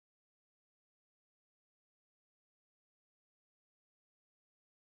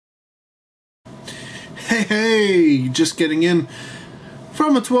Hey, just getting in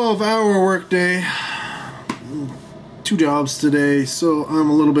from a 12-hour workday. 2 jobs today, so I'm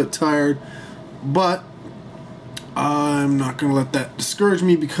a little bit tired, but I'm not going to let that discourage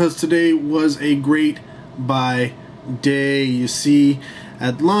me because today was a great buy day. You see,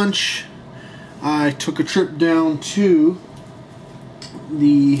 at lunch, I took a trip down to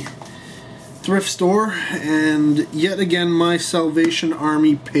the thrift store, and yet again my Salvation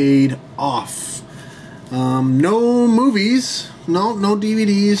Army paid off. No movies, no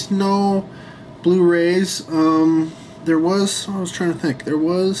DVDs, no Blu-rays. There was, I was trying to think, there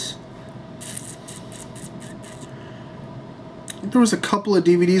was a couple of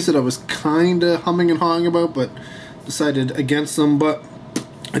DVDs that I was kinda humming and hawing about, but decided against them. But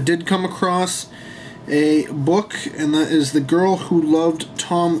I did come across a book, and that is The Girl Who Loved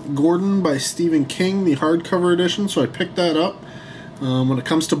Tom Gordon by Stephen King, the hardcover edition, so I picked that up. When it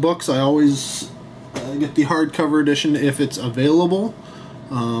comes to books, I always get the hardcover edition if it's available.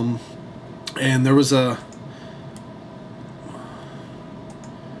 And there was a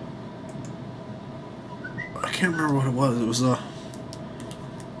I can't remember what it was. It was a,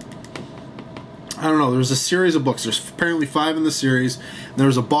 I don't know, there was a series of books. There's apparently 5 in the series, and there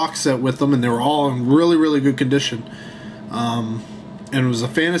was a box set with them, and they were all in really good condition. And it was a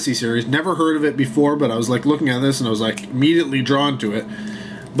fantasy series. Never heard of it before, but I was like looking at this and I was like immediately drawn to it.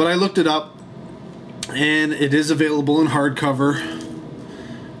 But I looked it up, and it is available in hardcover,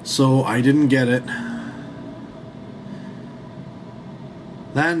 so I didn't get it.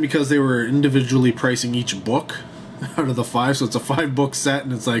 That, and because they were individually pricing each book out of the 5, so it's a 5-book set,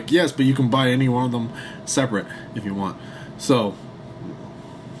 and it's like, yes, but you can buy any one of them separate if you want. So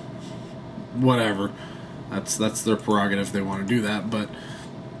whatever, that's their prerogative if they want to do that. But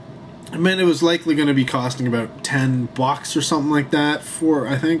I mean, it was likely going to be costing about $10 or something like that for,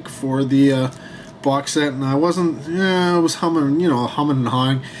 I think, for the box set, and I wasn't, I was humming and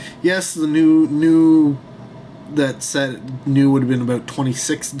hawing. Yes, the new that set new would have been about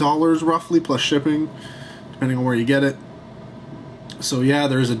 $26 roughly plus shipping, depending on where you get it. So yeah,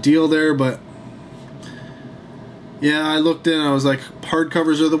 there's a deal there. But yeah, I looked in, I was like,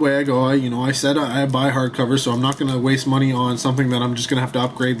 hardcovers are the way I go. I said I buy hardcovers, so I'm not going to waste money on something that I'm just going to have to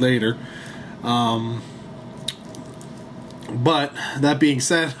upgrade later. But that being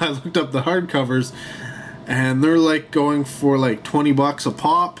said, I looked up the hardcovers, and they're like going for like $20 a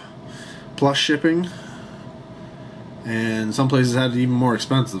pop plus shipping, and some places had it even more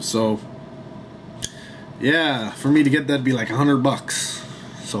expensive. So yeah, for me to get that would be like $100.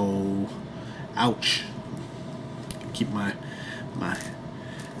 So ouch. Keep my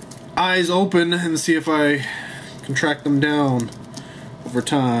eyes open and see if I can track them down over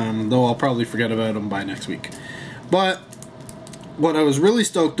time, though I'll probably forget about them by next week. But what I was really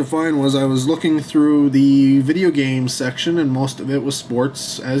stoked to find was, I was looking through the video games section, and most of it was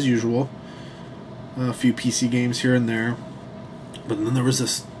sports as usual. A few PC games here and there, but then there was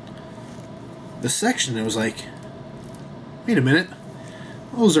this section that was like, wait a minute,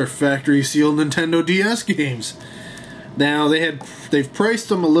 those are factory sealed Nintendo DS games. Now they've priced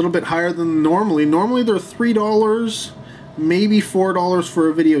them a little bit higher than normally. Normally they're $3, maybe $4 for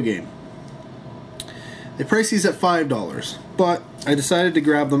a video game. They priced these at $5, but I decided to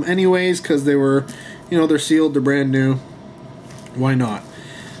grab them anyways because they were, they're sealed, they're brand new. Why not?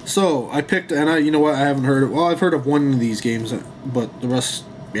 So I picked, and you know what, I haven't heard of, well, I've heard of one of these games, but the rest,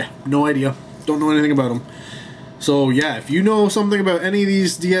 yeah, no idea. Don't know anything about them. So yeah, if you know something about any of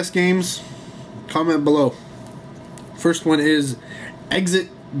these DS games, comment below. First one is Exit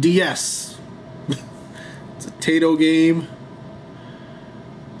DS. It's a Tato game.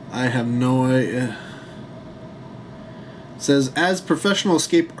 I have no idea. It says, as professional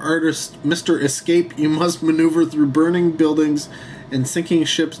escape artist Mr. Escape, you must maneuver through burning buildings and sinking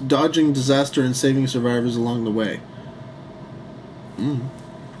ships, dodging disaster and saving survivors along the way.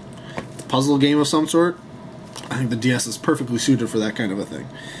 Puzzle game of some sort. I think the DS is perfectly suited for that kind of a thing.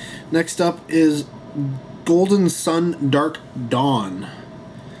 Next up is Golden Sun Dark Dawn.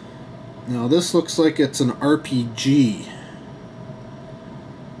 Now this looks like it's an RPG.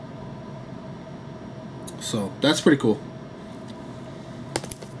 So that's pretty cool.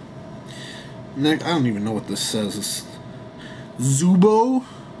 Next, I don't even know what this says. It's Zubo?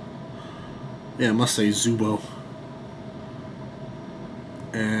 Yeah, it must say Zubo.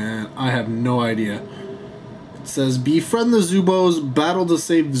 And I have no idea. It says, befriend the Zubos, battle to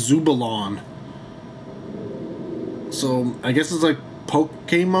save Zubalon. So, I guess it's like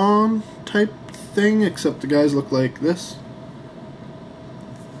Pokemon type thing, except the guys look like this.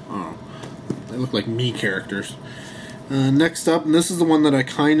 Oh, they look like me characters. Next up, and this is the one that I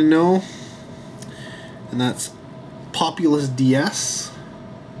kind of know. and that's Populous DS.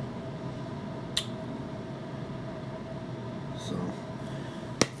 So,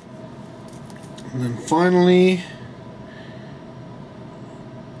 and then finally,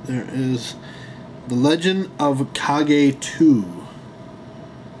 there is The Legend of Kage 2.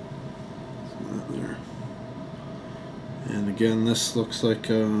 And again, this looks like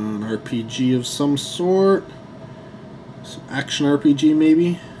an RPG of some sort. Some action RPG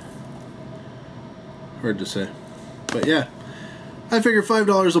maybe. Hard to say. But yeah, I figure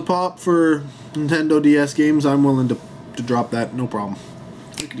 $5 a pop for Nintendo DS games. I'm willing to drop that, no problem.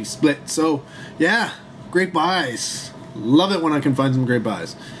 Lickety split. So yeah, great buys. Love it when I can find some great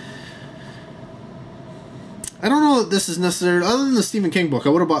buys. I don't know that this is necessary. Other than the Stephen King book, I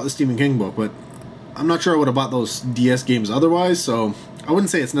would have bought the Stephen King book, but I'm not sure I would have bought those DS games otherwise, so I wouldn't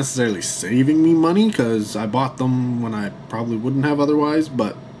say it's necessarily saving me money, because I bought them when I probably wouldn't have otherwise,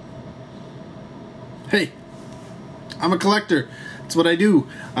 but hey, I'm a collector. That's what I do.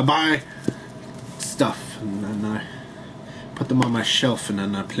 I buy stuff, and then I put them on my shelf, and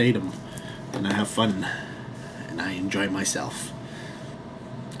then I play them, and I have fun, and I enjoy myself,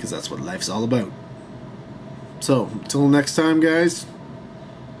 because that's what life's all about. So, until next time, guys,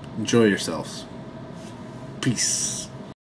 enjoy yourselves. Peace.